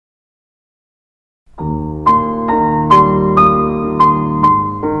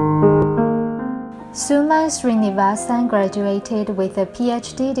Suman Srinivasan graduated with a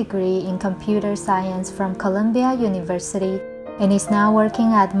PhD degree in computer science from Columbia University and is now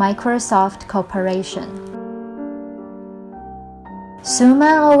working at Microsoft Corporation.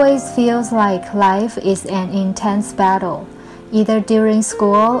 Suman always feels like life is an intense battle, either during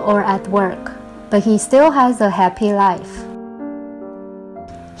school or at work, but he still has a happy life.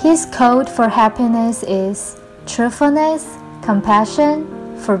 His code for happiness is truthfulness, compassion,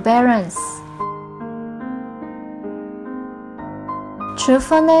 forbearance.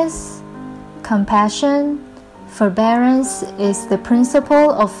 Truthfulness, compassion, forbearance is the principle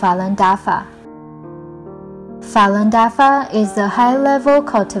of Falun Dafa. Falun Dafa is a high-level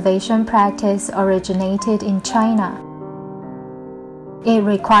cultivation practice originated in China. It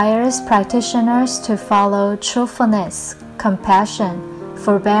requires practitioners to follow truthfulness, compassion,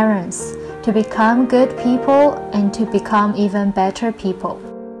 forbearance to become good people and to become even better people.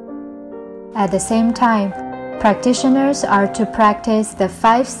 At the same time, practitioners are to practice the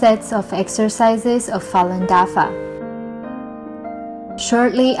 5 sets of exercises of Falun Dafa.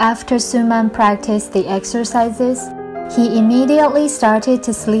 Shortly after Suman practiced the exercises, he immediately started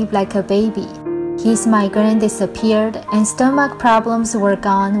to sleep like a baby. His migraine disappeared and stomach problems were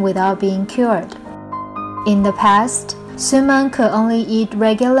gone without being cured. In the past, Suman could only eat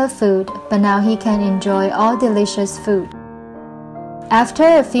regular food, but now he can enjoy all delicious food. After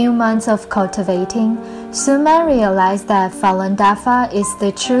a few months of cultivating, Suman realized that Falun Dafa is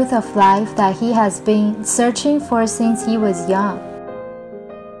the truth of life that he has been searching for since he was young.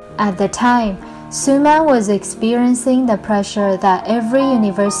 At the time, Suman was experiencing the pressure that every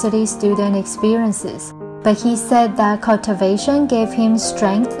university student experiences, but he said that cultivation gave him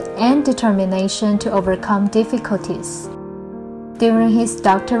strength and determination to overcome difficulties. During his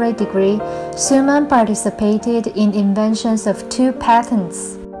doctorate degree, Suman participated in inventions of 2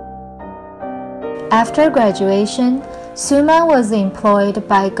 patents. After graduation, Suman was employed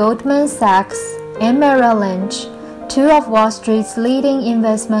by Goldman Sachs and Merrill Lynch, 2 of Wall Street's leading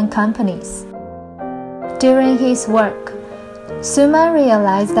investment companies. During his work, Suman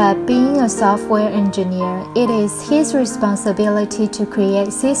realized that being a software engineer, it is his responsibility to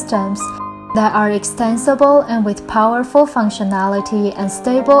create systems that are extensible and with powerful functionality and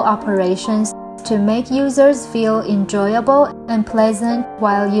stable operations to make users feel enjoyable and pleasant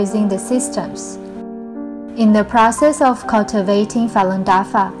while using the systems. In the process of cultivating Falun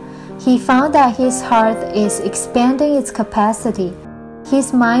Dafa, he found that his heart is expanding its capacity.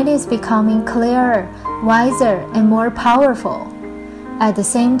 His mind is becoming clearer, wiser, and more powerful. At the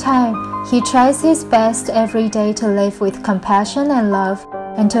same time, he tries his best every day to live with compassion and love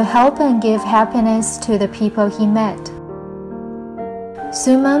and to help and give happiness to the people he met.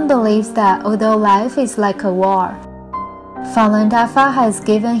 Suman believes that although life is like a war, Falun Dafa has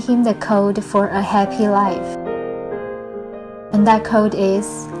given him the code for a happy life. And that code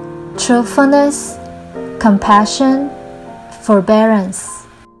is truthfulness, compassion, forbearance.